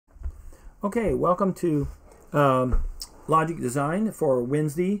Okay, welcome to Logic Design for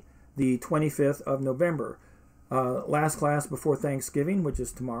Wednesday, the 25th of November. Last class before Thanksgiving, which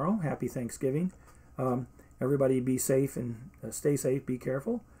is tomorrow. Happy Thanksgiving. Everybody be safe and stay safe, be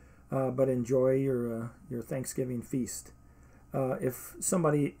careful, but enjoy your Thanksgiving feast. If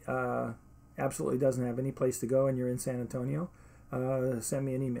somebody absolutely doesn't have any place to go and you're in San Antonio, send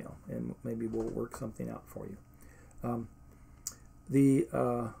me an email and maybe we'll work something out for you.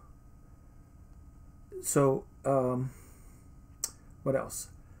 What else?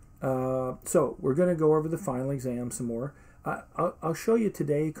 So we're going to go over the final exam some more. I'll show you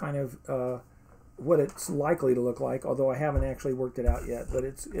today kind of what it's likely to look like, although I haven't actually worked it out yet, but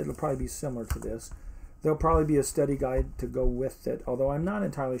it'll probably be similar to this. There'll probably be a study guide to go with it, although I'm not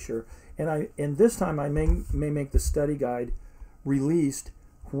entirely sure. And this time I may make the study guide released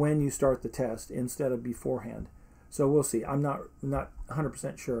when you start the test instead of beforehand. So we'll see. I'm not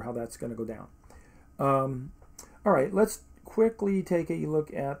 100% sure how that's going to go down. All right, let's quickly take a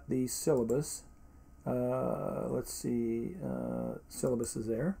look at the syllabus. Let's see, syllabus is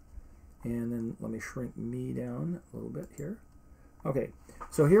there. And then let me shrink me down a little bit here. Okay,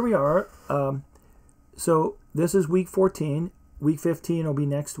 so here we are. So this is week 14. Week 15 will be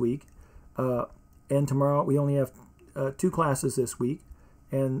next week. And tomorrow we only have 2 classes this week.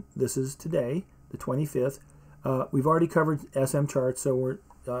 And this is today, the 25th. We've already covered SM charts, so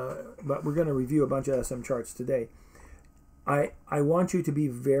but we're going to review a bunch of SM charts today. I want you to be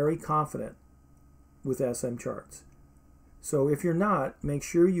very confident with SM charts. So if you're not, make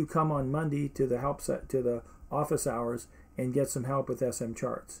sure you come on Monday to the to the office hours and get some help with SM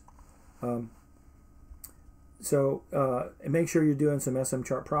charts. Make sure you're doing some SM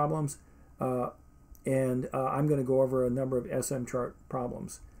chart problems, and I'm going to go over a number of SM chart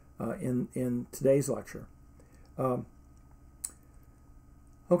problems in today's lecture.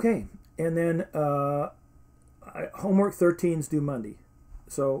 Okay, and then homework 13 is due Monday,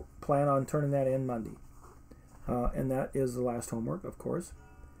 so plan on turning that in Monday. And that is the last homework, of course.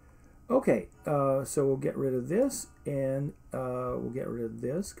 Okay, so we'll get rid of this, and we'll get rid of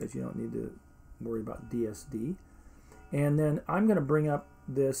this because you don't need to worry about DSD. And then I'm going to bring up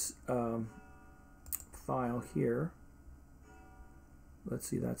this file here. Let's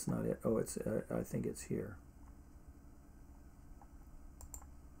see, that's not it. Oh, it's I think it's here.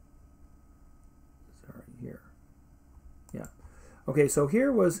 Sorry, here. Yeah. Okay, so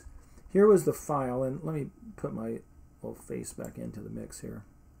here was the file, and let me put my little face back into the mix here.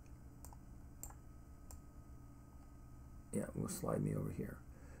 Yeah, we'll slide me over here.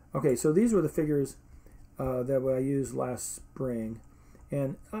 Okay, so these were the figures that I used last spring,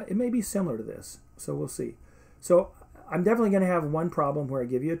 and it may be similar to this, so we'll see. So I'm definitely going to have one problem where I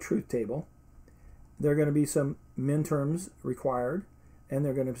give you a truth table. There are going to be some min terms required, and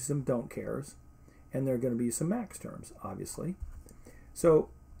there are going to be some don't cares, and there are going to be some max terms, obviously. So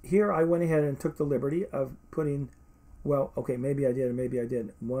here I went ahead and took the liberty of putting, well, okay, maybe I did and maybe I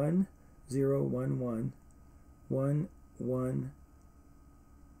didn't. 1 0 1 1 1 1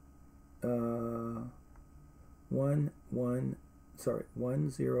 1 1 sorry 1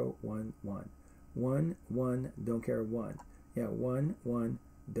 0 1 1 1 1 don't care 1, yeah, 1 1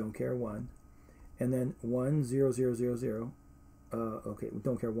 don't care 1, and then 1 0 0 0 0 okay,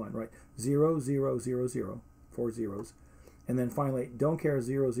 don't care 1, right, 0 0 0 0, 4 zeros. And then finally, don't care,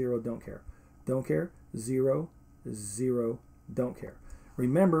 0, 0, don't care. Don't care, 0, 0, don't care.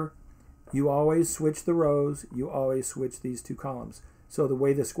 Remember, you always switch the rows. You always switch these 2 columns. So the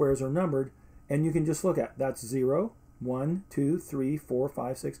way the squares are numbered, and you can just look at, that's 0, 1, 2, 3, 4,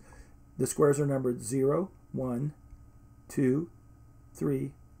 5, 6. The squares are numbered 0, 1, 2,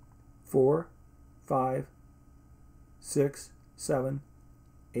 3, 4, 5, 6, 7,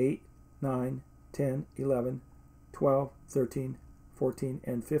 8, 9, 10, 11, 12, 13, 14,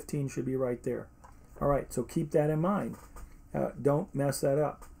 and 15 should be right there. All right, so keep that in mind. Don't mess that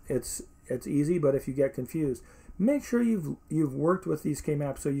up. It's easy, but if you get confused, make sure you've worked with these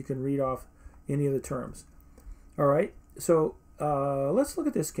K-maps so you can read off any of the terms. All right, so let's look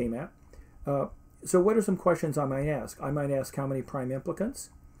at this K-map. So what are some questions I might ask? I might ask how many prime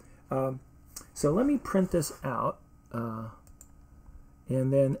implicants. So let me print this out, and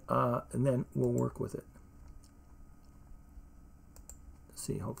then we'll work with it.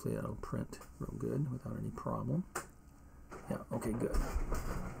 See, hopefully that'll print real good without any problem. Yeah, okay, good.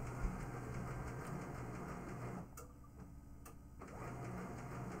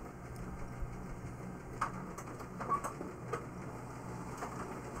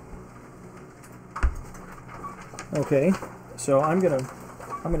 Okay, so I'm gonna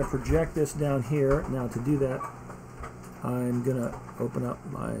project this down here. Now to do that, I'm gonna open up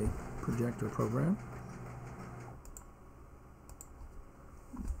my projector program.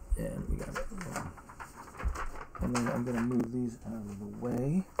 And we got it. And then I'm going to move these out of the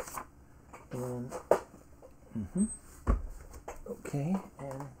way. And okay,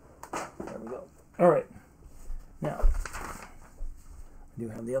 and there we go. All right. Now, I do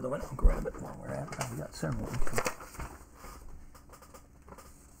have the other one. I'll grab it while we're at it. I've got several. Okay.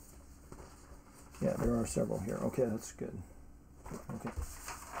 Yeah, there are several here. Okay, that's good. Okay.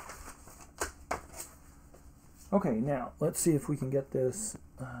 Okay, now let's see if we can get this.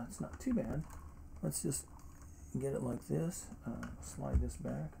 It's not too bad. Let's just get it like this. Slide this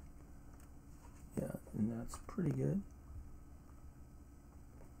back. Yeah, and that's pretty good.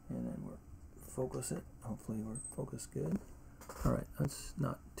 And then we'll focus it. Hopefully we're focused good. All right, that's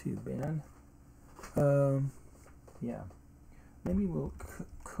not too bad. Yeah, maybe we'll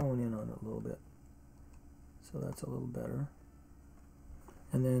cone in on it a little bit. So that's a little better.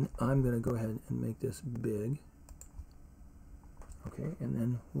 And then I'm going to go ahead and make this big. Okay, and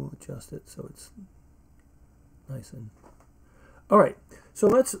then we'll adjust it so it's nice and... All right, so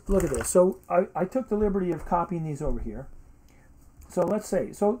let's look at this. So I took the liberty of copying these over here. So let's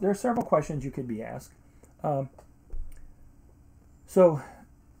say, so there are several questions you could be asked. So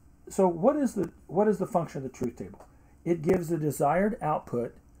what is the function of the truth table? It gives the desired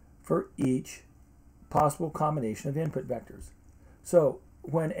output for each possible combination of input vectors. So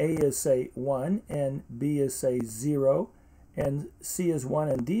when A is, say, 1 and B is, say, 0 and C is 1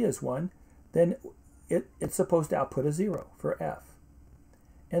 and D is 1, then it's supposed to output a 0 for F.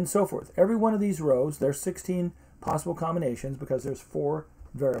 And so forth. Every one of these rows, there's 16 possible combinations because there's 4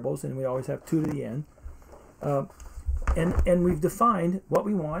 variables and we always have 2 to the end. And we've defined what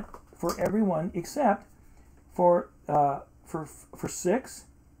we want for every one except for 6,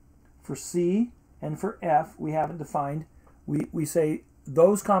 for C, and for F, we haven't defined. We say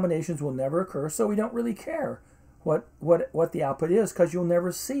those combinations will never occur, so we don't really care what the output is because you'll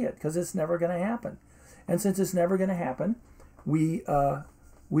never see it because it's never going to happen. And since it's never going to happen, we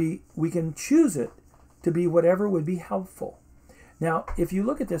can choose it to be whatever would be helpful. Now, if you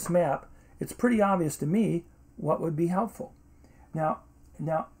look at this map, it's pretty obvious to me what would be helpful. Now,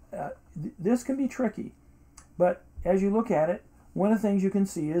 this can be tricky, but as you look at it, one of the things you can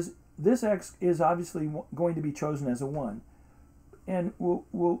see is this X is obviously going to be chosen as a 1. And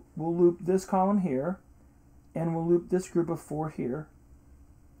we'll loop this column here, and we'll loop this group of 4 here.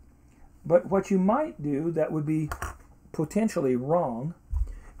 But what you might do that would be potentially wrong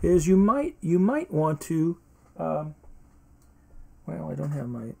is you might want to, well, I don't have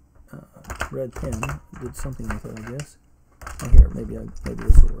my red pen. I did something with it, I guess. Oh, here, maybe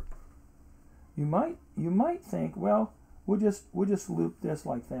this will work. You might think, well, we'll just loop this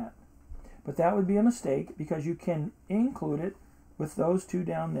like that. But that would be a mistake because you can include it with those 2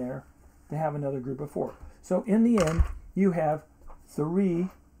 down there to have another group of 4. So in the end, you have 3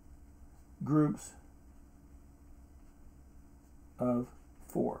 groups of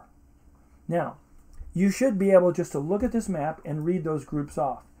 4. Now, you should be able just to look at this map and read those groups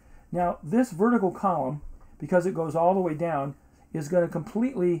off. Now, this vertical column, because it goes all the way down, is going to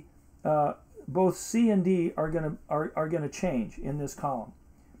completely, both C and D are going to change in this column.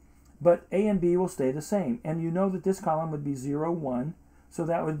 But A and B will stay the same. And you know that this column would be 0, 1, so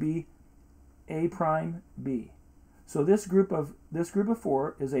that would be A prime B. So this group of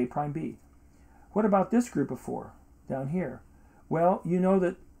 4 is A prime B. What about this group of 4 down here? Well, you know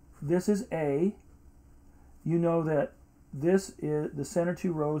that this is A. You know that this is the center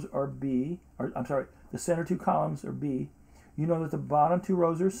 2 rows are B, or I'm sorry, the center 2 columns are B. You know that the bottom 2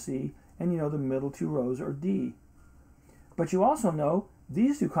 rows are C, and you know the middle 2 rows are D. But you also know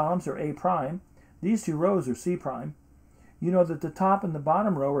these 2 columns are A prime, these 2 rows are C prime. You know that the top and the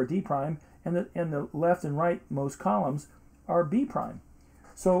bottom row are D prime, and the left and right most columns are B prime.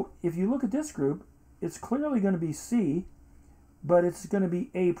 So if you look at this group, it's clearly going to be C, but it's going to be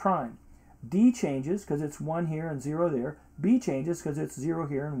A prime. D changes because it's 1 here and 0 there. B changes because it's 0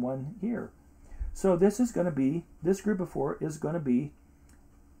 here and 1 here. So this is going to be, this group of 4 is going to be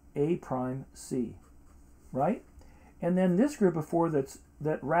A prime C, right? And then this group of 4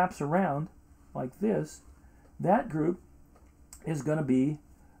 that wraps around like this, that group is going to be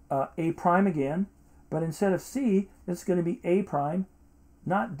A prime again, but instead of C, it's going to be A prime,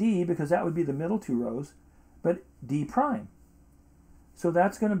 not D because that would be the middle 2 rows, but D prime. So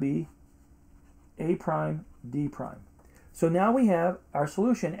that's going to be A prime, D prime. So now we have our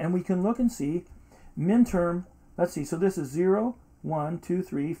solution, and we can look and see minterm, let's see, so this is 0, 1, 2,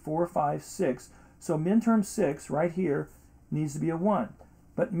 3, 4, 5, 6. So minterm 6 right here needs to be a 1.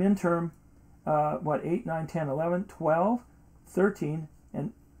 But minterm, 8, 9, 10, 11, 12, 13,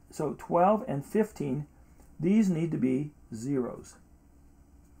 and so 12 and 15, these need to be zeros,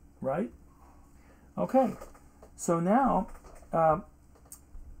 right? Okay, so now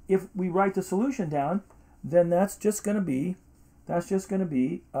if we write the solution down, then that's just going to be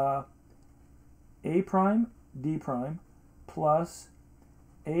a prime d prime plus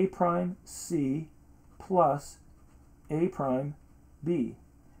a prime c plus a prime b.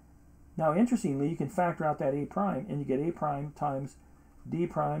 Now, interestingly, you can factor out that a prime, and you get a prime times d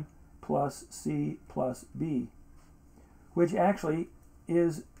prime plus c plus b, which actually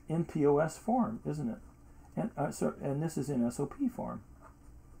is in POS form, isn't it? And this is in SOP form.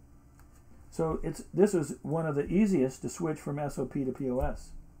 So this is one of the easiest to switch from SOP to POS.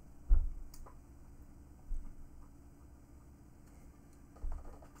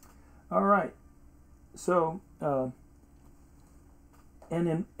 All right. So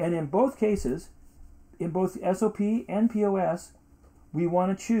and in both cases, in both SOP and POS, we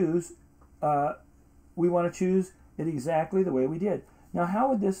want to choose it exactly the way we did. Now, how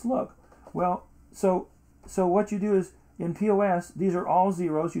would this look? Well, so what you do is in POS, these are all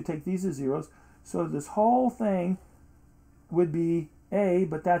zeros. You take these as zeros. So this whole thing would be A,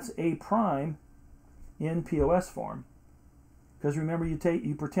 but that's A prime in POS form. Because remember,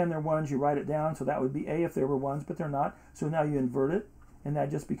 you pretend they're ones, you write it down, so that would be A if there were ones, but they're not. So now you invert it, and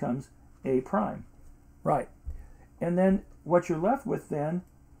that just becomes A prime. Right. And then what you're left with then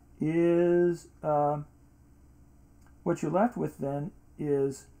is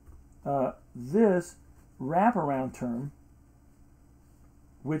this wraparound term,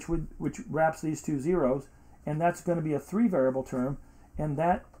 which wraps these two zeros, and that's going to be a 3-variable term. And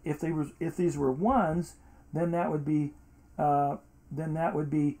that if these were ones, then that would be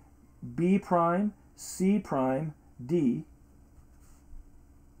b prime c prime d,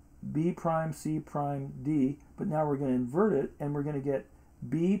 b prime c prime d. But now we're going to invert it, and we're going to get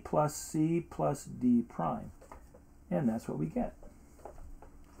b plus c plus d prime, and that's what we get.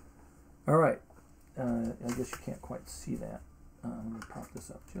 All right. I guess you can't quite see that. Let me pop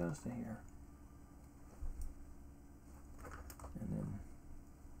this up just a hair. And then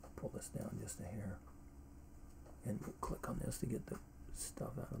pull this down just a hair. And we'll click on this to get the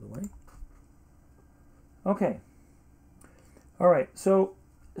stuff out of the way. Okay. All right. So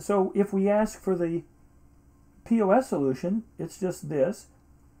if we ask for the POS solution, it's just this.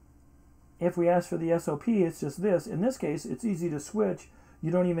 If we ask for the SOP, it's just this. In this case, it's easy to switch. You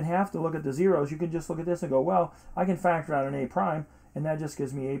don't even have to look at the zeros. You can just look at this and go, well, I can factor out an A prime, and that just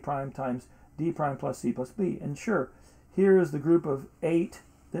gives me A prime times D prime plus C plus B. And sure, here is the group of 8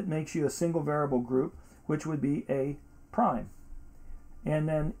 that makes you a single variable group, which would be A prime. And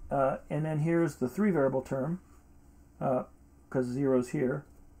then here's the 3-variable term, because zero's here.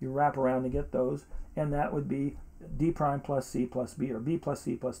 You wrap around to get those, and that would be D prime plus C plus B, or B plus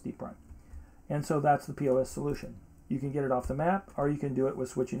C plus D prime. And so that's the POS solution. You can get it off the map, or you can do it with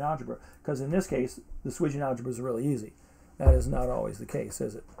switching algebra, because in this case, the switching algebra is really easy. That is not always the case,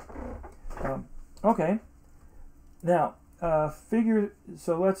 is it? Okay. Now,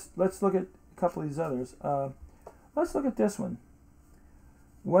 so let's look at a couple of these others. Let's look at this one.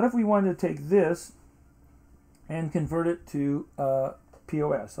 What if we wanted to take this and convert it to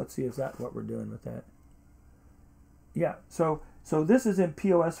POS? Let's see if that's what we're doing with that. Yeah, so this is in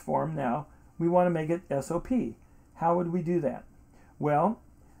POS form now. We want to make it SOP. How would we do that? Well,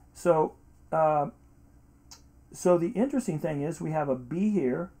 so the interesting thing is we have a B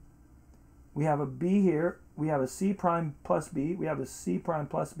here, we have a B here, we have a C prime plus B, we have a C prime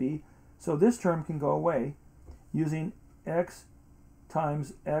plus B. So this term can go away using x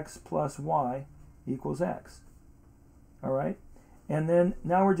times x plus y equals x. All right? And then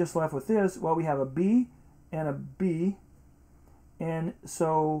now we're just left with this. Well, we have a B and a B, and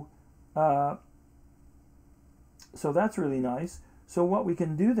so that's really nice. So what we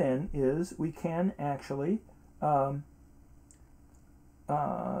can do then is we can actually, and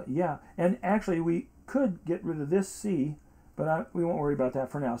actually we could get rid of this C, but we won't worry about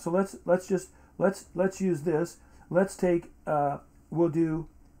that for now. So let's use this. Let's take, we'll do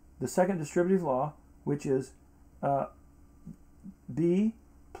the second distributive law, which is which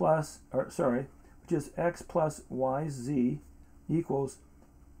is x plus yz equals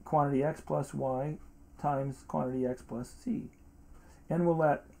quantity x plus y times quantity x plus c, and we'll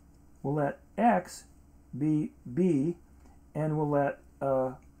let x be b, and we'll let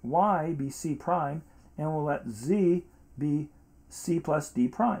y be c prime, and we'll let z be c plus d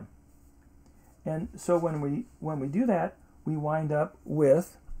prime. And so when we do that, we wind up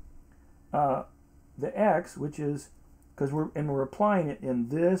with the x, which is, because we're applying it in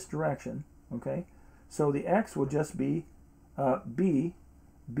this direction. Okay, so the x will just be b,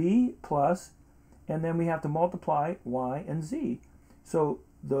 b plus, and then we have to multiply y and z. So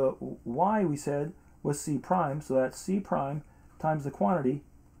the y we said was c prime, so that's c prime times the quantity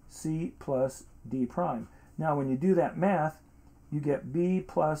c plus d prime. Now when you do that math, you get b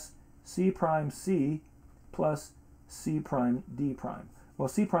plus c prime c plus c prime d prime. Well,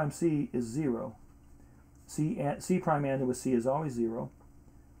 c prime c is 0. C prime ANDed with c is always 0.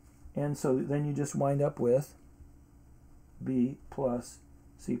 And so then you just wind up with b plus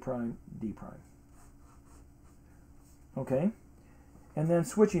c prime d prime. Okay? And then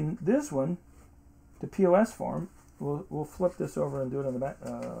switching this one to POS form, we'll flip this over and do it on the back.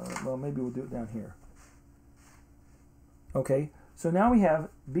 Well, maybe we'll do it down here. Okay, so now we have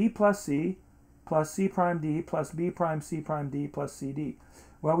b plus c prime d plus b prime c prime d plus cd.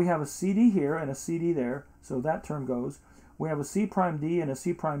 Well, we have a cd here and a cd there, so that term goes. We have a c prime d and a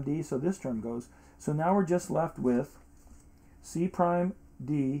c prime d, so this term goes. So now we're just left with c prime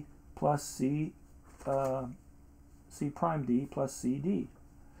d plus c prime d plus cd.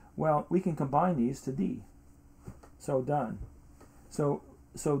 Well, we can combine these to d. So done. So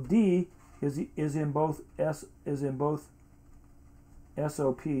d is in both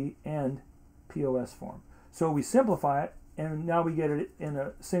SOP and POS form. So we simplify it, and now we get it in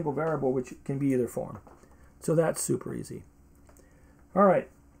a single variable, which can be either form. So that's super easy. All right,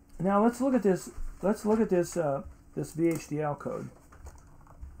 now let's look at this. Let's look at this this VHDL code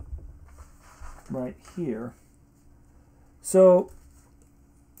right here. So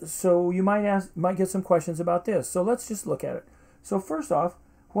you might get some questions about this. So let's just look at it. So first off,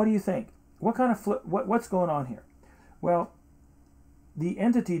 what do you think? What kind of what's going on here? Well, the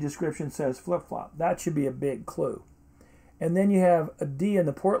entity description says flip-flop. That should be a big clue. And then you have a D in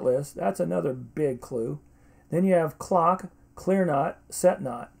the port list. That's another big clue. Then you have clock, clear not, set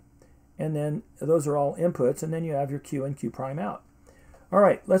not. And then those are all inputs. And then you have your Q and Q prime out. All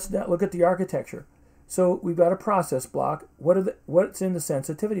right, let's look at the architecture. So we've got a process block. What's in the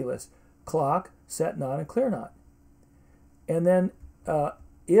sensitivity list? Clock, set not, and clear not. And then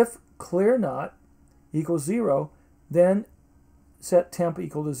if clear not equals 0, then set temp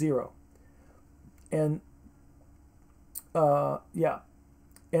equal to 0. And yeah.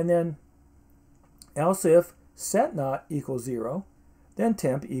 And then else if set not equals 0, then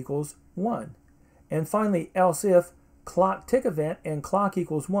temp equals 1. And finally, else if clock tick event and clock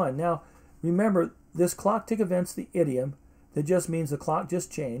equals 1. Now, remember, this clock tick event's the idiom that just means the clock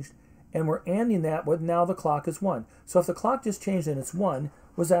just changed, and we're ANDing that with now the clock is 1. So if the clock just changed and it's 1,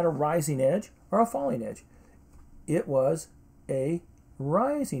 was that a rising edge or a falling edge? It was a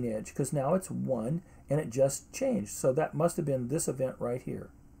rising edge because now it's 1 and it just changed. So that must have been this event right here,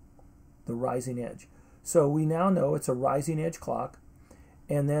 the rising edge. So we now know it's a rising edge clock,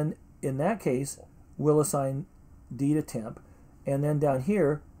 and then in that case, we'll assign D to temp, and then down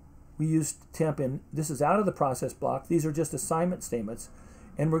here, we use temp in, this is out of the process block, these are just assignment statements,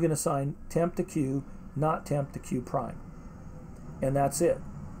 and we're going to assign temp to Q, not temp to Q prime. And that's it.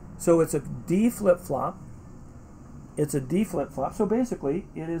 So it's a D flip-flop. It's a D flip-flop. So basically,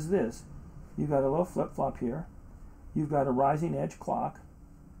 it is this. You've got a little flip-flop here. You've got a rising edge clock.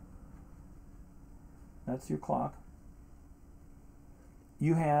 That's your clock.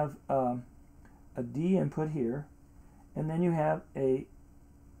 You have a D input here. And then you have a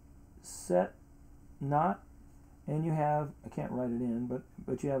set not, and you have, I can't write it in,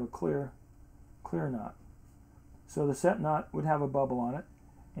 but you have a clear not. So the set not would have a bubble on it,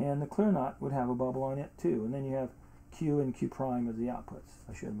 and the clear not would have a bubble on it too. And then you have Q and Q prime as the outputs.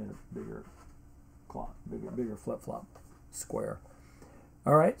 I should have made a bigger clock, bigger flip-flop square.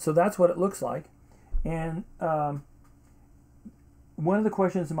 All right, so that's what it looks like. And one of the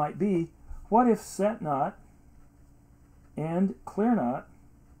questions might be, what if set not and clear not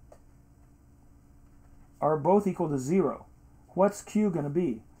are both equal to 0? What's Q going to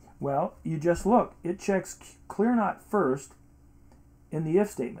be? Well, you just look. It checks clear not first in the if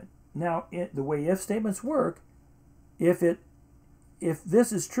statement. Now, the way if statements work, if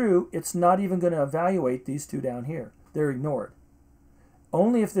this is true, it's not even going to evaluate these two down here. They're ignored.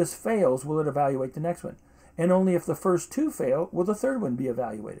 Only if this fails will it evaluate the next one. And only if the first two fail will the third one be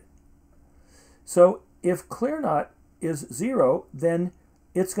evaluated. So if clear not is 0, then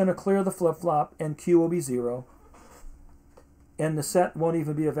it's going to clear the flip-flop and Q will be 0. And the set won't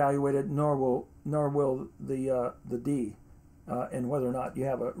even be evaluated, nor will the D, and whether or not you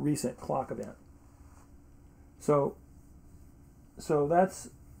have a recent clock event. So that's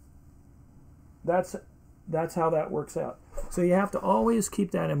how that works out. So you have to always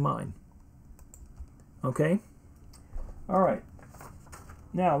keep that in mind. Okay? All right.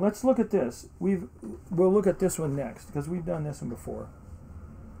 Now let's look at this. We'll look at this one next because we've done this one before.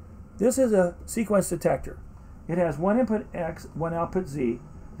 This is a sequence detector. It has one input X, one output Z.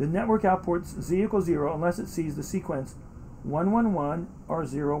 The network outputs Z equals 0 unless it sees the sequence 111 or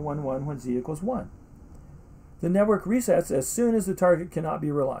 011 when Z equals 1. The network resets as soon as the target cannot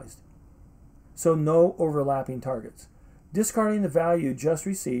be realized. So no overlapping targets. Discarding the value just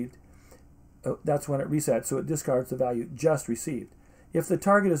received, that's when it resets, so it discards the value just received. If the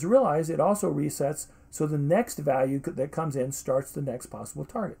target is realized, it also resets, so the next value that comes in starts the next possible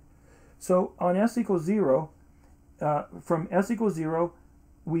target. So on S equals 0, from S equals 0,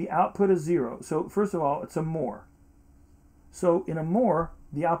 we output a 0. So first of all, it's a more. So in a more,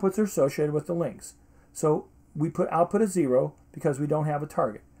 the outputs are associated with the links. So we put output a 0 because we don't have a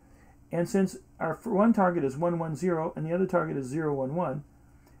target. And since our one target is 110 and the other target is 011,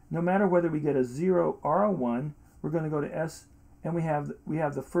 no matter whether we get a 0 or a 1, we're going to go to S, and we have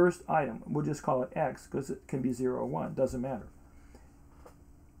the first item. We'll just call it X because it can be 0 or 1. Doesn't matter.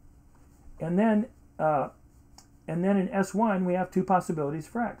 And then in S1, we have two possibilities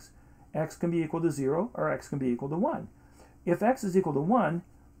for X. X can be equal to 0 or X can be equal to 1. If X is equal to 1,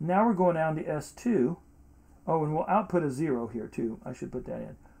 now we're going down to S2. Oh, and we'll output a 0 here too. I should put that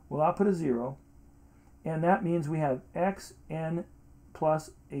in. We'll output a 0, and that means we have Xn plus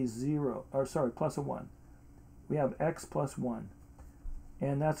a 0, or sorry, plus a 1. We have X plus 1,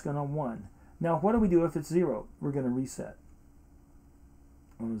 and that's going to 1. Now, what do we do if it's 0? We're going to reset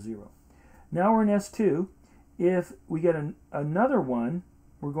on a 0. Now we're in S2. If we get another 1,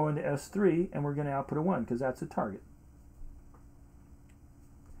 we're going to S3, and we're going to output a 1, because that's a target.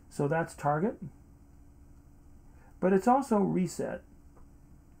 So that's target. But it's also reset,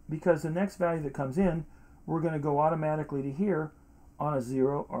 because the next value that comes in, we're going to go automatically to here on a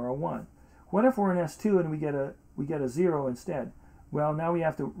 0 or a 1. What if we're in S2 and we get a 0 instead? Well, now we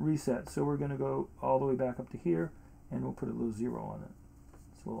have to reset, so we're going to go all the way back up to here, and we'll put a little 0 on it.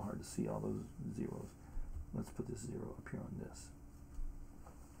 It's a little hard to see all those zeros. Let's put this 0 up here on this.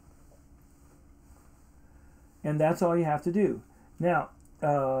 And that's all you have to do. Now,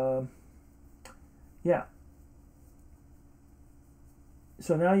 yeah.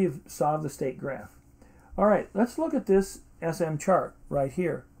 So now you've solved the state graph. All right, let's look at this SM chart right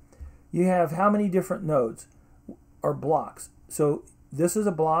here. You have how many different nodes or blocks? So this is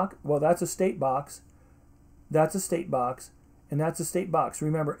a block. Well, that's a state box. That's a state box. And that's a state box.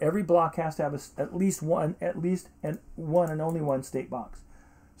 Remember, every block has to have at least one and only one state box.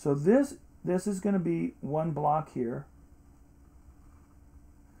 So this is going to be one block here.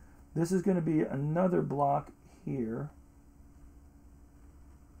 This is going to be another block here.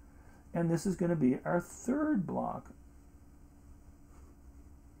 And this is going to be our third block.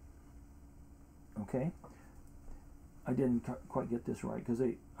 Okay? I didn't quite get this right because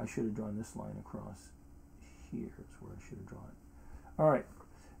I should have drawn this line across here. Is where I should have drawn it. All right.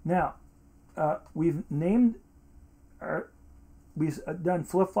 Now, we've done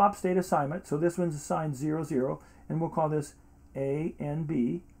flip-flop state assignment. So this one's assigned 0, 0. And we'll call this A and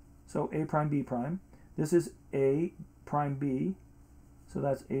B. So A prime, B prime. This is A prime, B. So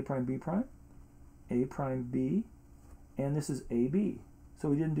that's A prime, B prime, A prime, B, and this is AB. So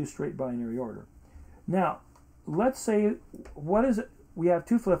we didn't do straight binary order. Now, let's say, what is it? We have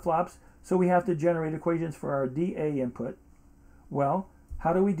two flip-flops, so we have to generate equations for our DA input. Well,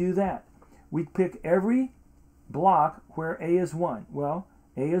 how do we do that? We pick every block where A is 1. Well,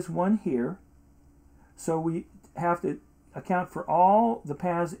 A is 1 here, so we have to account for all the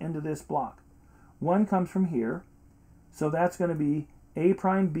paths into this block. 1 comes from here, so that's going to be A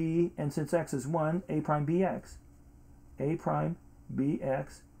prime B, and since X is 1, A prime BX. A prime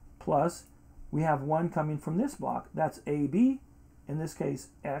BX plus, we have 1 coming from this block. That's AB, in this case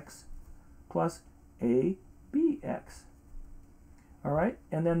X, plus ABX. All right,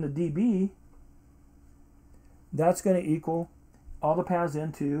 and then the DB, that's going to equal all the paths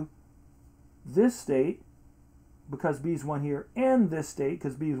into this state, because B is 1 here, and this state,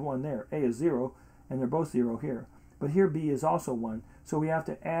 because B is 1 there. A is 0, and they're both 0 here. But here B is also 1. So we have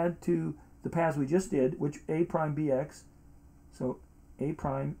to add to the paths we just did, which A prime BX, so A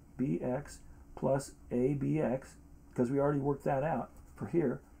prime BX plus ABX, because we already worked that out for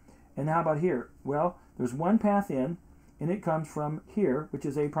here. And how about here? Well, there's one path in, and it comes from here, which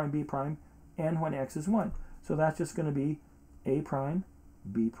is A prime B prime, and when X is 1. So that's just going to be A prime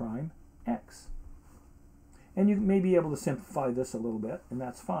B prime X. And you may be able to simplify this a little bit, and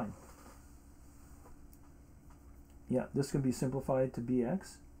that's fine. Yeah, this can be simplified to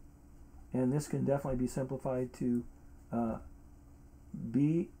BX, and this can definitely be simplified to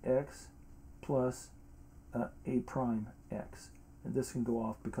BX plus A prime X. And this can go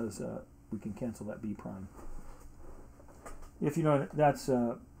off because we can cancel that B prime. If you know, that's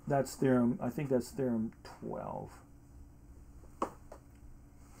That's theorem, I think that's theorem 12.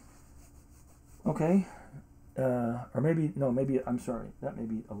 Okay. Or maybe, no, maybe, I'm sorry, that may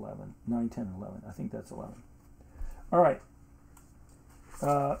be 11. 9, 10, 11. I think that's 11. All right.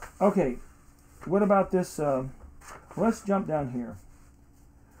 Okay. What about this? Let's jump down here.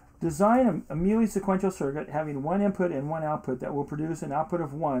 Design a Mealy sequential circuit having one input and one output that will produce an output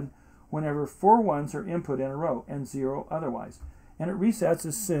of 1 whenever 4 ones are input in a row and 0 otherwise. And it resets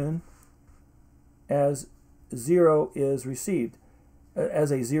as soon as 0 is received,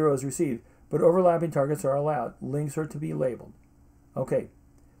 as a 0 is received. But overlapping targets are allowed. Links are to be labeled. Okay,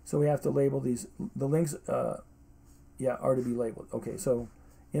 so we have to label these. The links, are to be labeled. Okay, so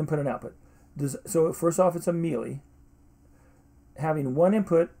input and output. So first off, it's a Mealy, having one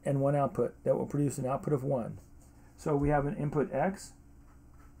input and one output that will produce an output of 1. So we have an input X,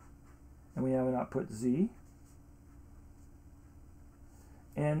 and we have an output Z.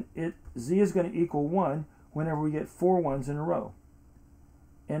 And Z is going to equal 1 whenever we get 4 ones in a row,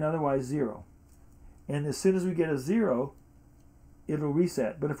 and otherwise 0. And as soon as we get a 0, it'll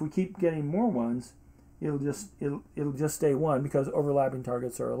reset. But if we keep getting more ones, it'll just stay 1 because overlapping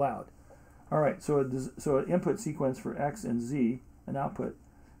targets are allowed. All right, so an input sequence for X and Z, an output.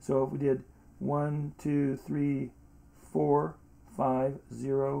 So if we did 1, 2, 3, 4, 5,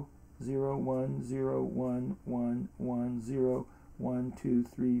 0, 0, 1, 0, 1, 1, 1, 0, 1, 2,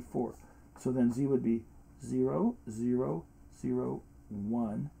 3, 4. So then Z would be 0, 0, 0,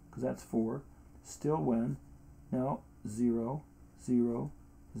 1, because that's 4. Still 1. Now 0, 0,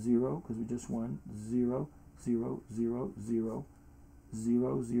 0, because we just won. 0, 0, 0, 0,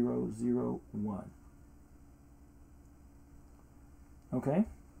 0, 0, 0, 1. Okay?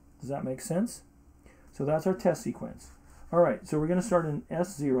 Does that make sense? So that's our test sequence. All right, so we're going to start in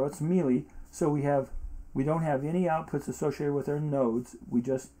S0. It's Mealy, so we don't have any outputs associated with our nodes.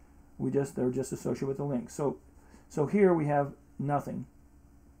 They're just associated with the link. So here we have nothing.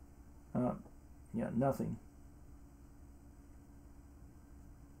 Nothing.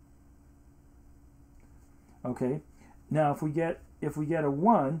 Okay. Now if we get a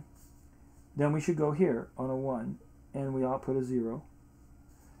 1, then we should go here on a 1, and we output a 0.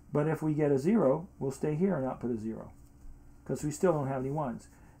 But if we get a 0, we'll stay here and output a 0, because we still don't have any 1s.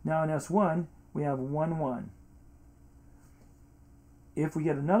 Now in S1, we have 1, 1. If we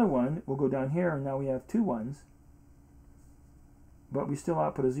get another 1, we'll go down here, and now we have 2 1s. But we still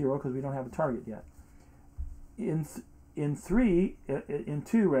output a 0 because we don't have a target yet. In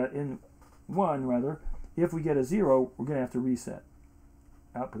 1 rather, if we get a 0, we're going to have to reset.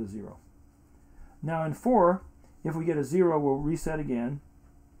 Output a 0. Now in 4, if we get a 0, we'll reset again.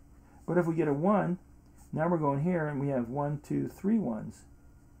 But if we get a 1, now we're going here and we have 1, 2, 3 1s.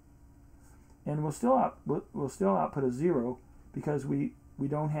 And we'll still output a 0 because we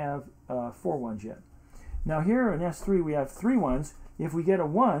don't have 4 1s yet. Now here in S3 we have 3 1s. If we get a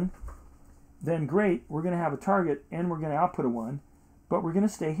 1, then great, we're going to have a target and we're going to output a 1. But we're going to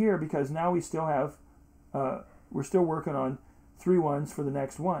stay here because now we still have, we're still working on 3 1s for the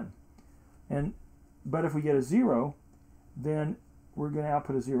next 1. But if we get a 0, then we're going to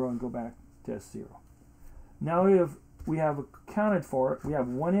output a 0 and go back to S0. Now we have accounted for it. We have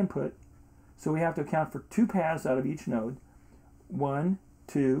 1 input, so we have to account for 2 paths out of each node. 1,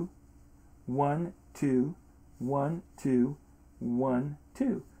 2, 1, 2, 1, 2, 1,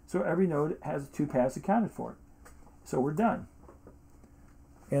 2. So every node has 2 paths accounted for. So we're done.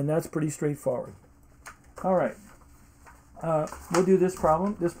 And that's pretty straightforward. All right. We'll do this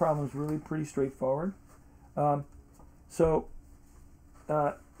problem. This problem is really pretty straightforward. Here's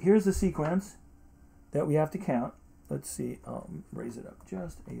the sequence that we have to count. Let's see. Raise it up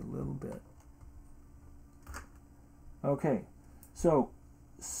just a little bit. Okay. So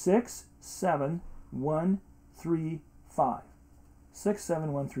 6, 7, 1, 3, 5. 6,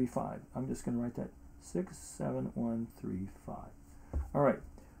 7, 1, 3, 5. I'm just going to write that. 6, 7, 1, 3, 5. All right.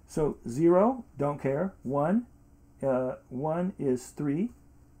 So 0, don't care. 1 is 3.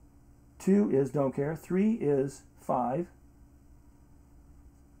 2 is don't care. 3 is 5.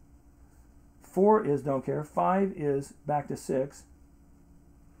 4 is don't care. 5 is back to 6.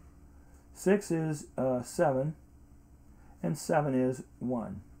 6 is 7. And 7 is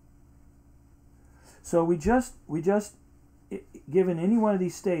 1. So we just given any one of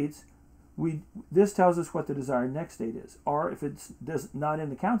these states, this tells us what the desired next state is. Or if it's not in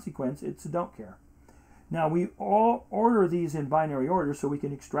the count sequence, it's a don't care. Now we all order these in binary order so we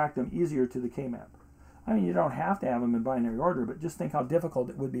can extract them easier to the K-map. I mean, you don't have to have them in binary order, but just think how difficult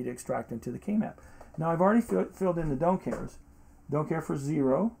it would be to extract them to the K-map. Now I've already filled in the don't cares. Don't care for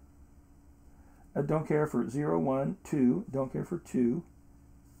 0. Don't care for 0, 1, 2. Don't care for 2.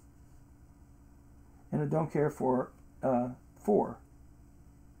 and a don't care for 4.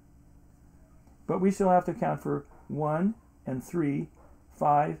 But we still have to account for 1 and 3,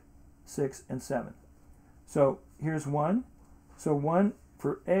 5, 6, and 7. So here's 1. So 1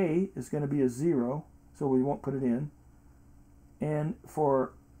 for A is going to be a 0, so we won't put it in. And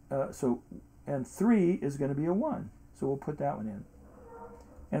for and 3 is going to be a 1, so we'll put that one in.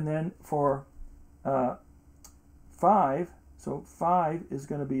 And then for 5, so 5 is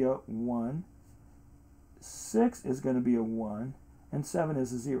going to be a 1, 6 is going to be a 1, and 7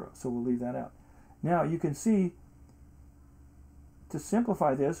 is a 0, so we'll leave that out. Now you can see, to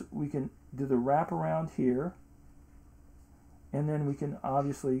simplify this, we can do the wraparound here, and then we can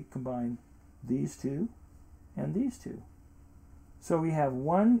obviously combine these two and these two. So we have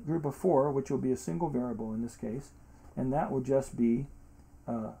one group of 4, which will be a single variable in this case, and that will just be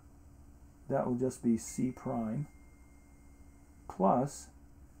C prime plus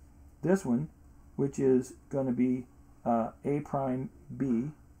this one, which is going to be A prime B,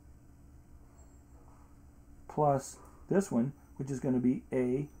 plus this one, which is going to be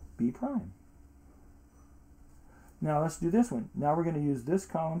A B prime. Now let's do this one. Now we're going to use this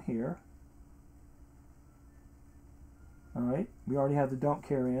column here. All right, we already have the don't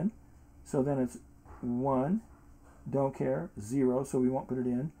care in, so then it's 1, don't care, 0, so we won't put it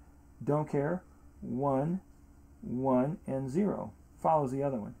in. Don't care, 1, 1, and 0. Follows the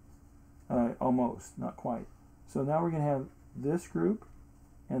other one. Almost, not quite. So now we're going to have this group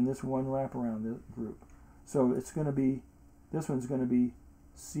and this one wraparound this group. So it's going to be, this one's going to be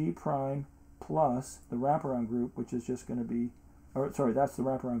C prime plus the wraparound group, which is just going to be, or sorry, that's the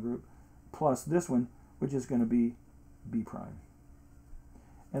wraparound group, plus this one, which is going to be B prime.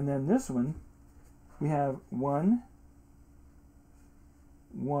 And then this one, we have 1,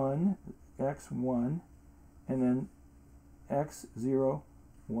 1, x1, and then x0,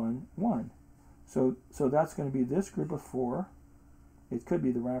 1, 1. So that's going to be this group of 4. It could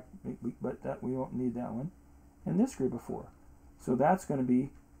be the wrap, but that we won't need that one. And this group of 4. So that's going to be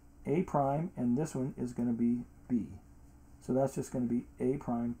A prime, and this one is going to be B. So that's just going to be A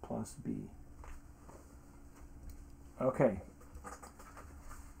prime plus B. Okay.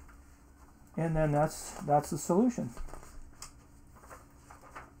 And then that's the solution.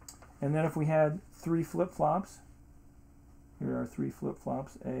 And then if we had 3 flip-flops, here are 3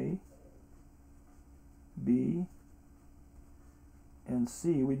 flip-flops, A, B, and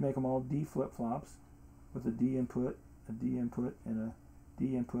C. We'd make them all D flip-flops with a D input, and a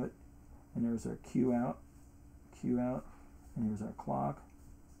D input. And there's our Q out, and here's our clock.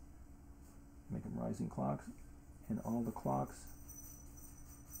 Make them rising clocks, and all the clocks.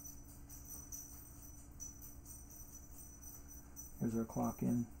 Here's our clock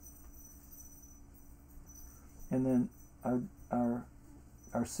in. And then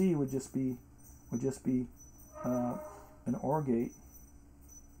our C would just be an OR gate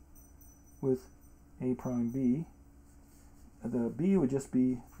with A prime B. The B would just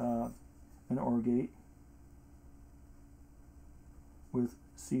be an OR gate with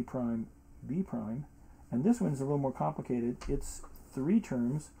C prime B prime. And this one's a little more complicated. It's 3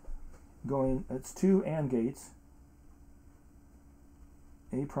 terms going, it's 2 AND gates,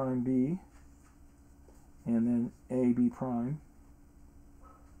 A prime B, and then A B prime.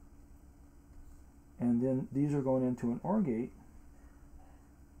 And then these are going into an OR gate.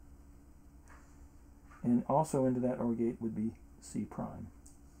 And also into that OR gate would be C prime.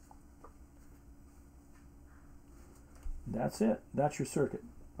 That's it. That's your circuit.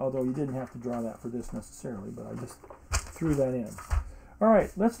 Although you didn't have to draw that for this necessarily, but I just threw that in. All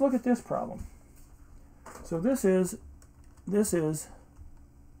right, let's look at this problem. So this is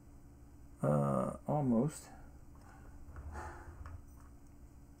almost,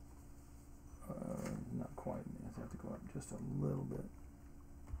 not quite. I have to go up just a little bit.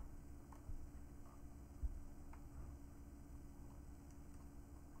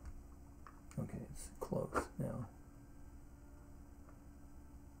 Okay, it's close now.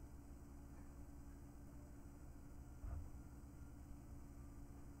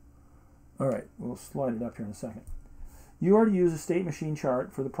 All right, we'll slide it up here in a second. You are to use a state machine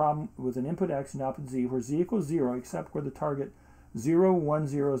chart for the problem with an input X and output Z, where Z equals 0 except where the target 0, 1,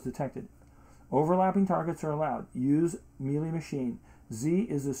 0 is detected. Overlapping targets are allowed. Use Mealy machine. Z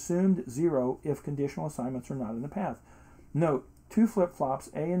is assumed 0 if conditional assignments are not in the path. Note, 2 flip-flops,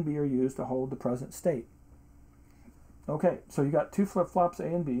 A and B, are used to hold the present state. Okay, so you got 2 flip-flops, A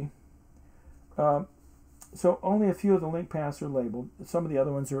and B. So only a few of the link paths are labeled. Some of the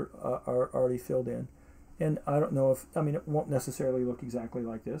other ones are already filled in. And I don't know if, I mean, it won't necessarily look exactly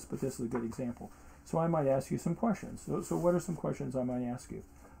like this, but this is a good example. So I might ask you some questions. So what are some questions I might ask you?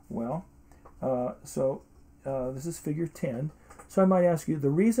 Well, This is figure 10. So I might ask you, the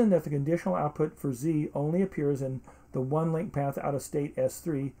reason that the conditional output for Z only appears in the one link path out of state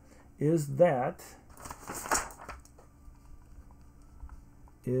S3 is that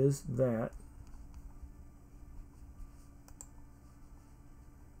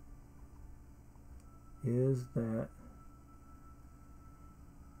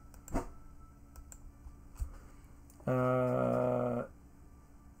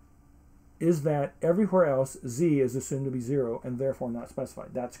everywhere else Z is assumed to be 0 and therefore not specified.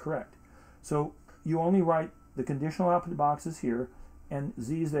 That's correct. So you only write the conditional output boxes here and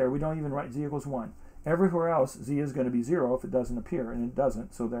Z is there. We don't even write Z equals 1. Everywhere else Z is going to be 0 if it doesn't appear, and it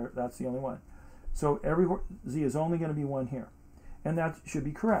doesn't, so that's the only one. So everywhere Z is only going to be 1 here. And that should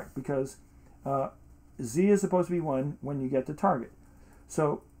be correct because Z is supposed to be 1 when you get to target.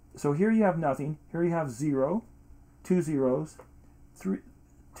 So here you have nothing. Here you have 0, 2 zeros,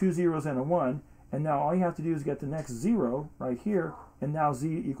 2 zeros and a 1, and now all you have to do is get the next 0 right here, and now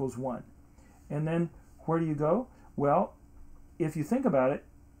Z equals 1. And then where do you go? Well, if you think about it,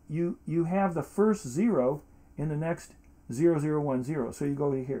 you have the first 0 in the next 0, 0, 1, 0, so you go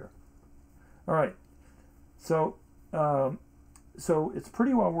to here. All right, so it's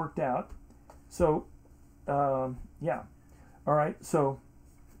pretty well worked out. So yeah, all right, so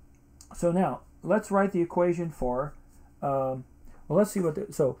now let's write the equation for well, let's see what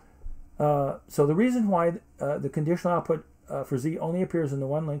so the reason why the conditional output for Z only appears in the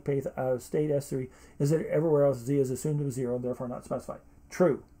one link path out of state S3 is that everywhere else Z is assumed to be 0, therefore not specified.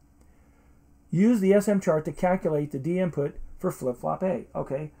 True. Use the SM chart to calculate the D input for flip-flop A.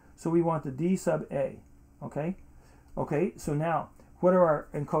 Okay, so we want the D sub A. Okay, so now what are our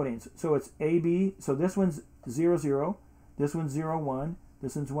encodings? So it's AB, so this one's 0, 0, this one's 0, 1,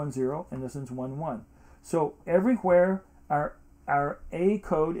 this one's 1, 0, and this one's 1, 1. So everywhere our A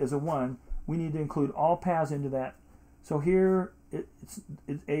code is a 1, we need to include all paths into that. So here A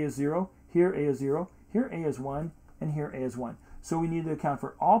is 0, here A is 0, here A is 1, and here A is 1. So we need to account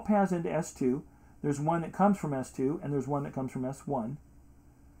for all paths into S2. There's one that comes from S2, and there's one that comes from S1.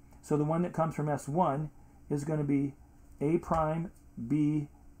 So the one that comes from S1 is going to be A prime B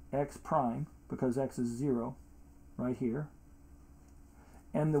X prime, because X is 0 right here.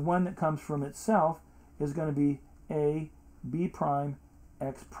 And the one that comes from itself is going to be A B prime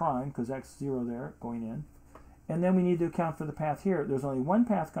X prime, because X is 0 there going in. And then we need to account for the path here. There's only one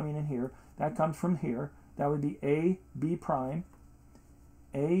path coming in here. That comes from here. That would be A B prime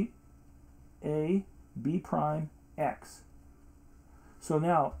A B prime X. So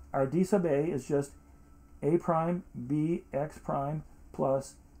now our D sub A is just A prime B X prime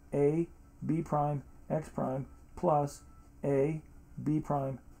plus A B prime X prime plus A B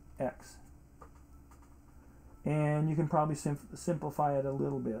prime X. And you can probably simplify it a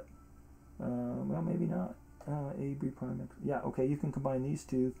little bit. Well, maybe not. A B prime X. Yeah, okay, you can combine these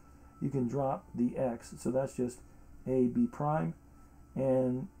two. You can drop the X. So that's just A B prime.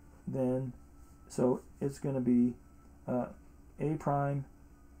 And then, so it's going to be A prime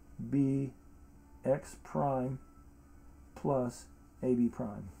B X prime plus AB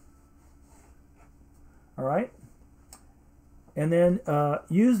prime. All right? And then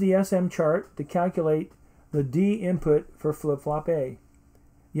use the SM chart to calculate the D input for flip-flop A.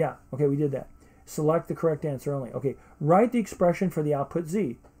 Yeah, okay, we did that. Select the correct answer only. Okay, write the expression for the output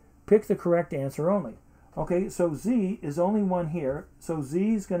Z. Pick the correct answer only. Okay, so Z is only 1 here. So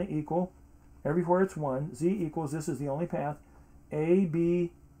Z is going to equal, everywhere it's 1, Z equals, this is the only path, A,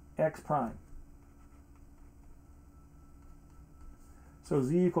 B, X prime. So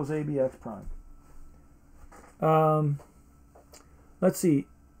Z equals A, B, X prime. Let's see.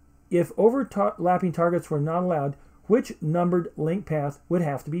 If overlapping targets were not allowed, which numbered link path would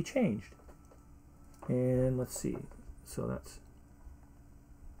have to be changed? And let's see. So that's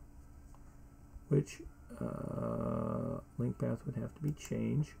which link path would have to be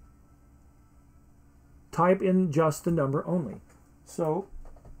changed. Type in just the number only. So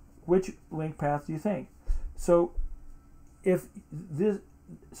which link path do you think? So if this,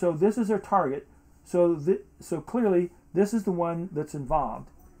 so this is our target. So clearly this is the one that's involved.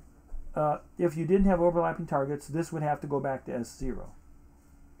 If you didn't have overlapping targets, this would have to go back to S0.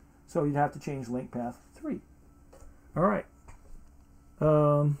 So you'd have to change link path 3. All right.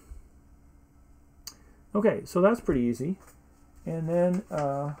 Okay, so that's pretty easy. And then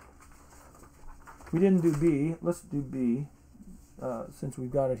we didn't do B. Let's do B. Since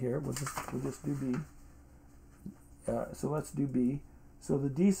we've got it here, we'll just do B. So let's do B. So the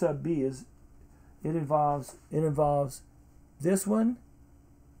D sub B is it involves this one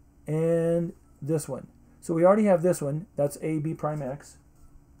and this one. So we already have this one. That's A B prime X.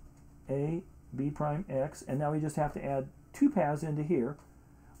 A, B prime X, and now we just have to add two paths into here.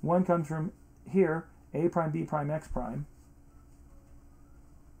 One comes from here, A prime, B prime, X prime.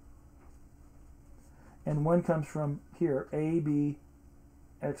 And one comes from here, A, B,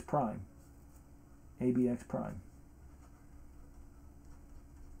 X prime. A, B, X prime.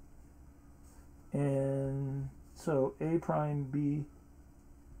 And so A prime, B,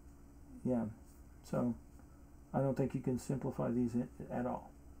 yeah. So I don't think you can simplify these at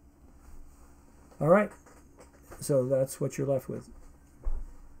all. All right. So that's what you're left with.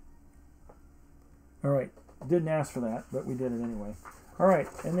 All right. Didn't ask for that, but we did it anyway. All right.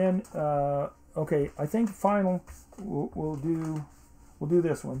 And then, okay, I think final, we'll do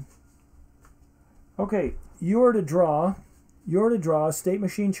this one. Okay, you're to draw a state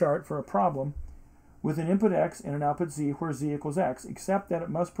machine chart for a problem with an input X and an output Z where Z equals X, except that it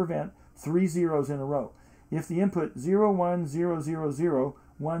must prevent 3 zeros in a row. If the input 0, 1, 0, 0, 0,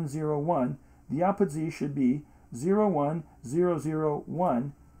 1, 0, 1, the output Z should be 0, 1, 0, 0,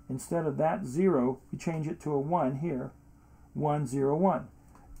 1. Instead of that 0, we change it to a 1 here, 1, 0, 1.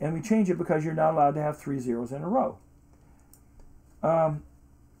 And we change it because you're not allowed to have 3 zeros in a row.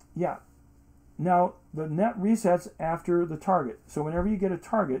 Yeah. Now, the net resets after the target. So whenever you get a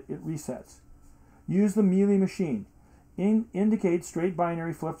target, it resets. Use the Mealy machine. Indicate straight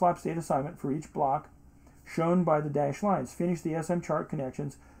binary flip-flop state assignment for each block shown by the dashed lines. Finish the SM chart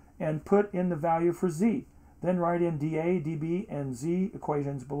connections and put in the value for Z. Then write in dA, dB, and Z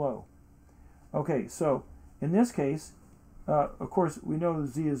equations below. Okay, so in this case, of course, we know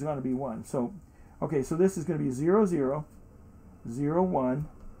Z is going to be 1. So, okay, so this is going to be 0, 0, 0, 1,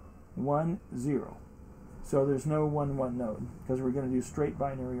 1, 0. So there's no 1, 1 node because we're going to do straight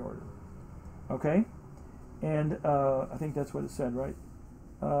binary order. Okay? And I think that's what it said, right?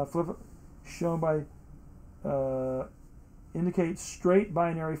 Flip shown by indicate straight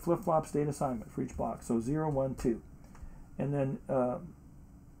binary flip-flop state assignment for each block. So 0, 1, 2. And then,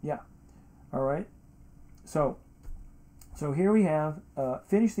 yeah. All right. So here we have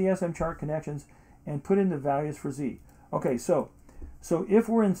finish the SM chart connections and put in the values for Z. Okay, so if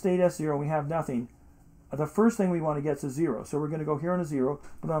we're in state S0 and we have nothing, the first thing we want to get is a 0. So we're going to go here on a 0,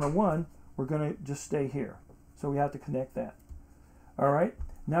 but on a 1, we're going to just stay here. So we have to connect that. All right,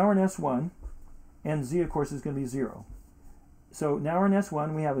 now we're in S1, and Z, of course, is going to be 0. So now we're in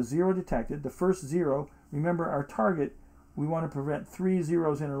S1, we have a 0 detected. The first 0, remember our target, we want to prevent 3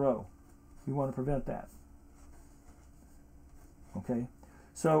 zeros in a row. We want to prevent that. Okay,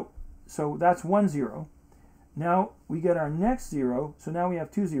 so that's 1 0. Now we get our next 0, so now we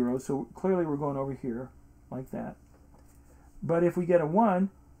have 2 zeros, so clearly we're going over here, like that. But if we get a 1,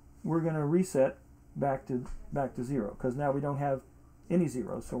 we're going to reset back to 0, because now we don't have any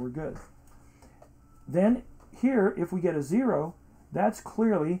zeros, so we're good. Then here, if we get a 0, that's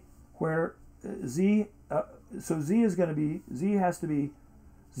clearly where Z, so Z is going to be, Z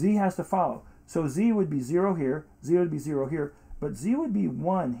has to follow. So Z would be 0 here, Z would be 0 here, but Z would be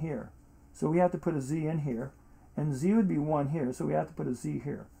 1 here. So we have to put a Z in here, and Z would be 1 here, so we have to put a Z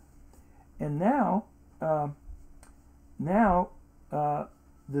here. And now, the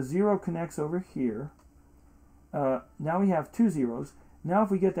 0 connects over here. Now we have 2 zeros. Now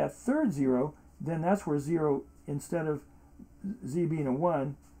if we get that third 0, then that's where 0, instead of Z being a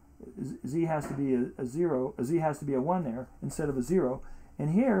 1, Z has to be a 0, Z has to be a 1 there instead of a 0.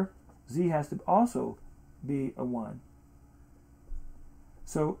 And here, Z has to also be a 1.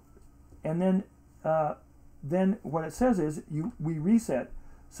 So, and then what it says is we reset.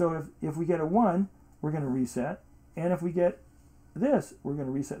 So if we get a 1, we're going to reset. And if we get this, we're going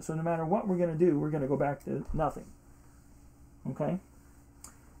to reset. So no matter what we're going to do, we're going to go back to nothing. Okay?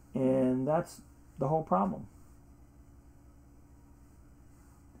 And that's the whole problem.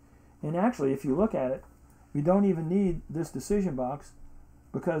 And actually, if you look at it, we don't even need this decision box,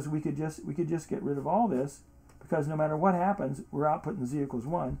 because we could just get rid of all this, because no matter what happens, we're outputting Z equals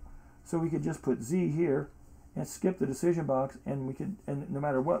 1. So we could just put Z here and skip the decision box, and no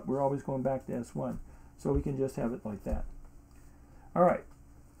matter what, we're always going back to S1. So we can just have it like that. All right.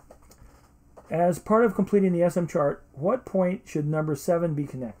 As part of completing the SM chart, what point should number 7 be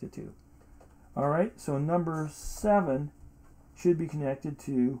connected to? All right, so number 7 should be connected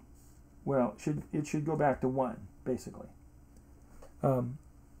to, well, it should go back to 1, basically. So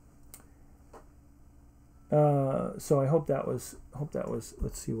I hope that was,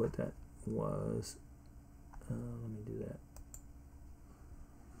 let's see what that was. Let me do that.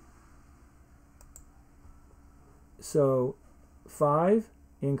 So 5,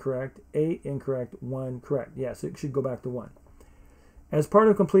 incorrect, 8, incorrect, 1, correct. Yes, it should go back to 1. As part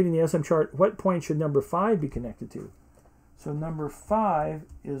of completing the SM chart, what point should number 5 be connected to? So number 5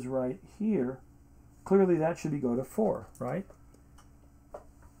 is right here. Clearly that should go to 4, right?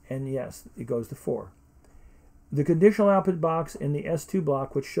 And yes, it goes to 4. The conditional output box in the S2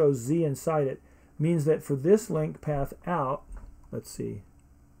 block, which shows Z inside it, means that for this link path out, let's see,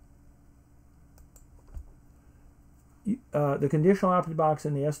 the conditional output box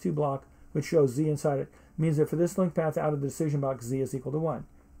in the S2 block, which shows Z inside it, means that for this link path out of the decision box, Z is equal to 1.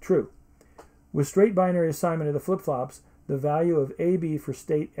 True. With straight binary assignment of the flip-flops, the value of AB for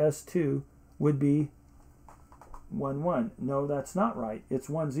state S2 would be 1, 1. No, that's not right. It's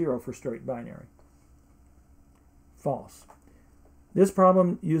 1, 0 for straight binary. False. This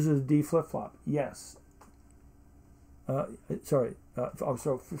problem uses D flip-flop. Yes.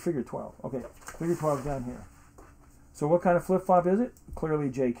 So figure 12. Okay, figure 12 down here. So what kind of flip-flop is it? Clearly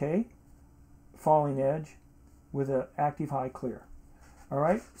JK, falling edge with an active high clear. All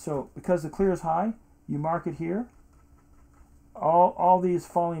right, so because the clear is high, you mark it here. All these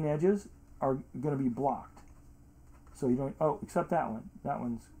falling edges are going to be blocked. So you don't, oh, except that one. That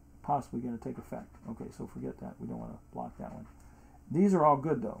one's possibly going to take effect. Okay, so forget that. We don't want to block that one. These are all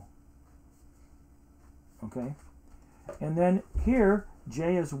good though. Okay, and then here,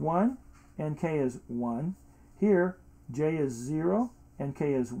 J is 1 and K is 1. Here, J is 0 and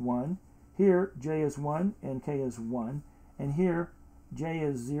K is 1. Here, J is 1 and K is 1. And here, J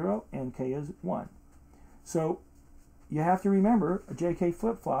is 0 and K is 1. So you have to remember a JK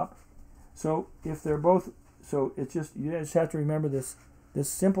flip-flop. So if they're both, so it's just, you just have to remember this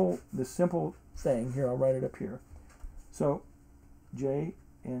simple thing. Here, I'll write it up here. So J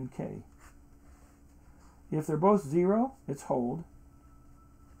and K. If they're both 0, it's hold.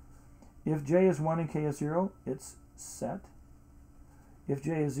 If J is 1 and K is 0, it's set. If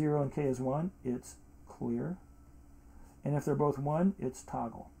J is 0 and K is 1, it's clear. And if they're both 1, it's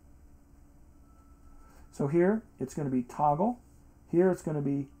toggle. So here, it's going to be toggle. Here, it's going to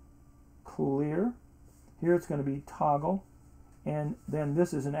be clear. Here, it's going to be toggle. And then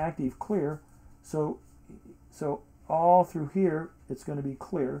this is an active clear. So all through here, it's going to be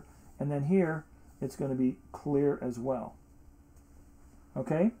clear. And then here, it's going to be clear as well.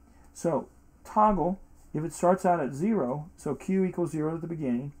 Okay? So toggle, if it starts out at 0, so Q equals 0 at the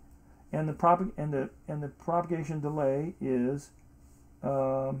beginning, and the propagation delay is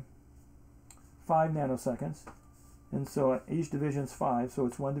 5 nanoseconds, and so each division is 5, so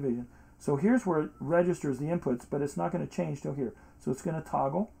it's 1 division. So here's where it registers the inputs, but it's not going to change till here. So it's going to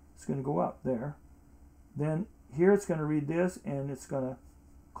toggle, it's going to go up there. Then here it's going to read this, and it's going to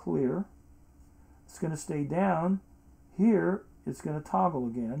clear. It's going to stay down. Here it's going to toggle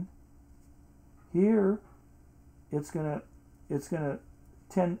again. Here it's going to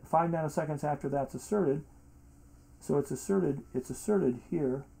 5 nanoseconds after that's asserted. So it's asserted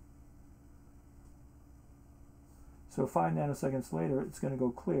here. So 5 nanoseconds later, it's going to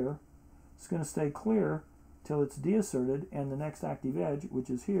go clear. It's going to stay clear till it's deasserted, and the next active edge, which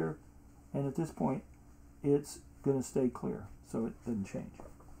is here, and at this point, it's going to stay clear, so it doesn't change.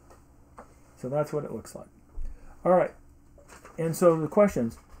 So that's what it looks like. All right, and so the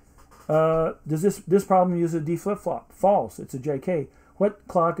questions. Does this problem use a D flip-flop? False. It's a JK. What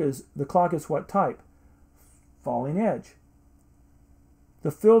clock is the clock? Is what type? Falling edge.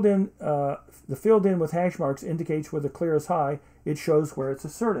 The filled in with hash marks indicates where the clear is high. It shows where it's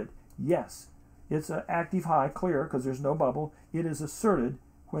asserted. Yes, it's an active high clear because there's no bubble. It is asserted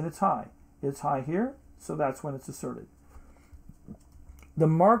when it's high. It's high here, so that's when it's asserted. The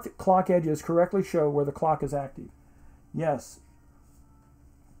marked clock edges correctly show where the clock is active. Yes.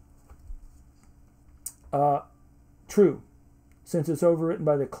 True. Since it's overwritten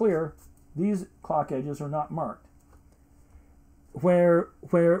by the clear, these clock edges are not marked. Where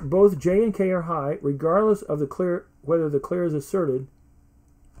both J and K are high, regardless of the clear, whether the clear is asserted.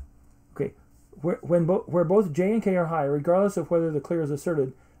 Okay, where both J and K are high, regardless of whether the clear is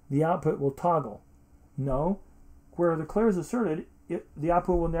asserted, the output will toggle. No, where the clear is asserted, the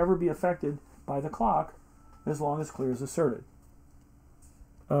output will never be affected by the clock as long as clear is asserted.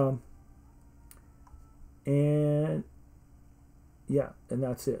 And yeah, and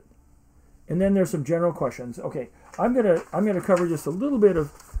that's it. And then there's some general questions. Okay, I'm gonna cover just a little bit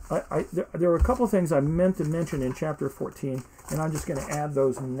of. There were a couple things I meant to mention in chapter 14, and I'm just going to add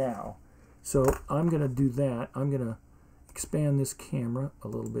those now. So I'm going to do that. I'm going to expand this camera a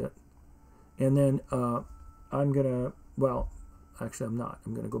little bit, and then I'm going to. Well, actually, I'm not.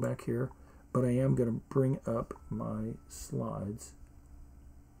 I'm going to go back here, but I am going to bring up my slides.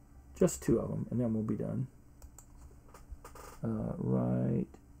 Just 2 of them, and then we'll be done. Right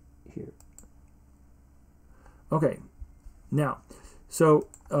here. Okay, now, so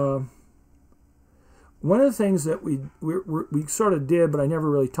one of the things that we sort of did, but I never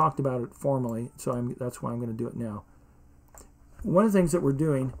really talked about it formally, so that's why I'm going to do it now. One of the things that we're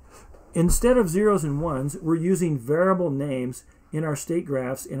doing, instead of zeros and ones, we're using variable names in our state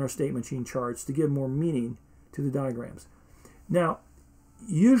graphs, in our state machine charts, to give more meaning to the diagrams. Now,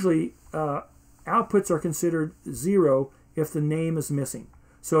 usually outputs are considered 0 if the name is missing.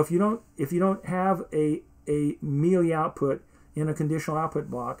 So if you don't have a mealy output in a conditional output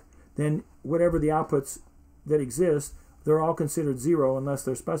block, then whatever the outputs that exist, they're all considered 0 unless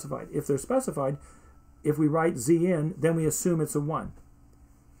they're specified. If they're specified, if we write z in, then we assume it's a 1.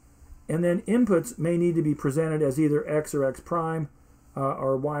 And then inputs may need to be presented as either x or x prime,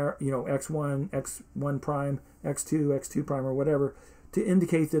 or y, x1, x1 prime, x2, x2 prime, or whatever, to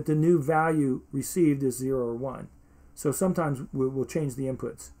indicate that the new value received is 0 or 1. So sometimes we'll change the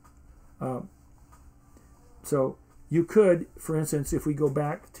inputs. So you could, for instance, if we go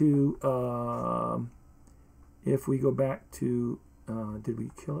back to, did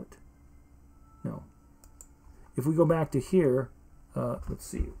we kill it? No. If we go back to here, let's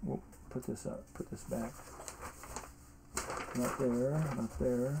see, we'll put this up, put this back. Not there, not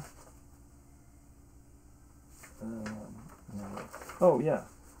there. No. Oh yeah,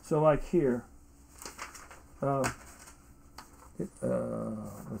 so like here, let's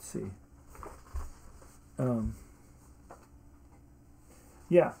see.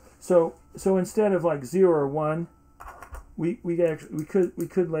 Yeah, so instead of like 0 or 1, we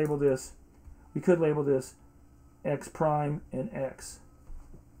could label this x prime and x.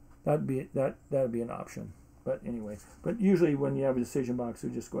 That'd be an option. But anyway, but usually when you have a decision box, we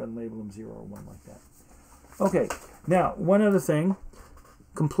just go ahead and label them 0 or 1 like that. Okay, now one other thing,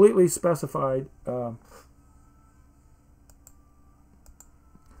 completely specified.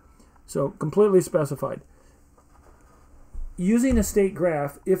 So completely specified. Using a state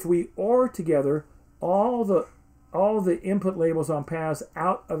graph, if we OR together all the input labels on paths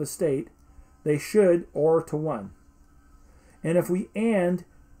out of a state, they should OR to 1. And if we AND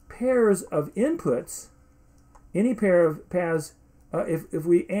pairs of inputs, any pair of paths, if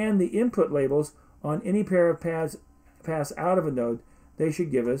we AND the input labels on any pair of paths out of a node, they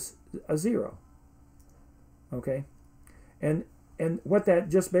should give us a 0. Okay, and what that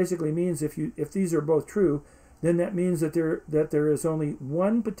just basically means, if these are both true, then that means that there is only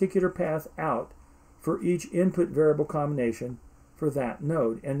one particular path out for each input variable combination for that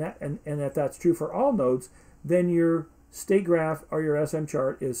node, and if that's true for all nodes, then your state graph or your SM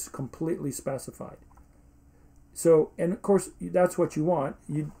chart is completely specified. So, and of course, that's what you want.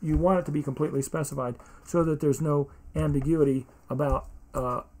 You want it to be completely specified so that there's no ambiguity about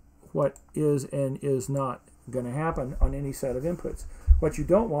what is and is not going to happen on any set of inputs. What you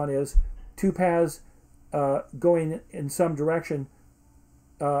don't want is two paths going in some direction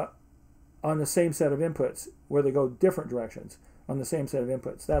on the same set of inputs, where they go different directions on the same set of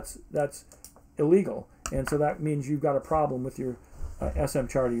inputs. That's illegal, and so that means you've got a problem with your SM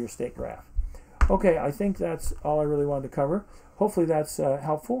chart or your state graph. Okay, I think that's all I really wanted to cover. Hopefully that's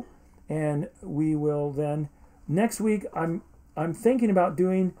helpful, and we will then next week. I'm thinking about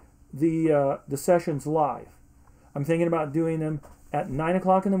doing the sessions live. I'm thinking about doing them at 9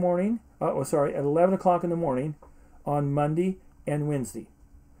 o'clock in the morning. At 11 o'clock in the morning on Monday and Wednesday.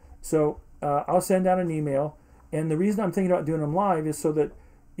 So I'll send out an email, and the reason I'm thinking about doing them live is so that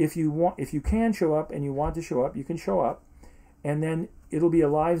if you can show up and you want to show up, you can show up, and then it'll be a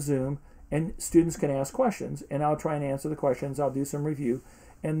live Zoom, and students can ask questions, and I'll try and answer the questions. I'll do some review,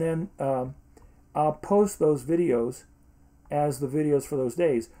 and then I'll post those videos as the videos for those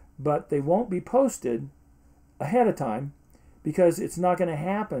days, but they won't be posted ahead of time because it's not going to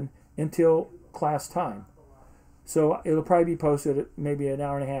happen until class time. So it'll probably be posted maybe an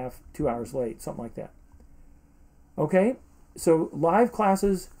hour and a half, 2 hours late, something like that. Okay, so live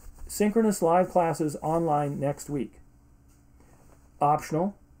classes, synchronous live classes online next week.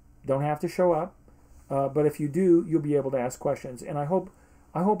 Optional, don't have to show up, but if you do, you'll be able to ask questions. And I hope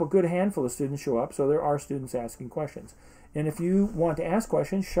a good handful of students show up, so there are students asking questions. And if you want to ask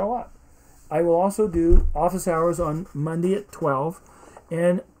questions, show up. I will also do office hours on Monday at 12,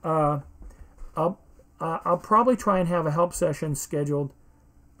 and I'll probably try and have a help session scheduled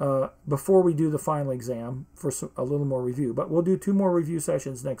before we do the final exam for a little more review. But we'll do 2 more review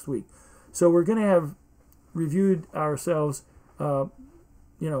sessions next week. So we're going to have reviewed ourselves,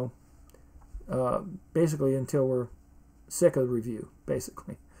 basically until we're sick of the review,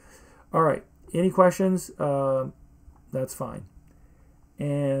 basically. All right. Any questions? That's fine.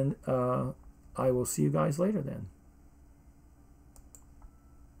 And I will see you guys later then.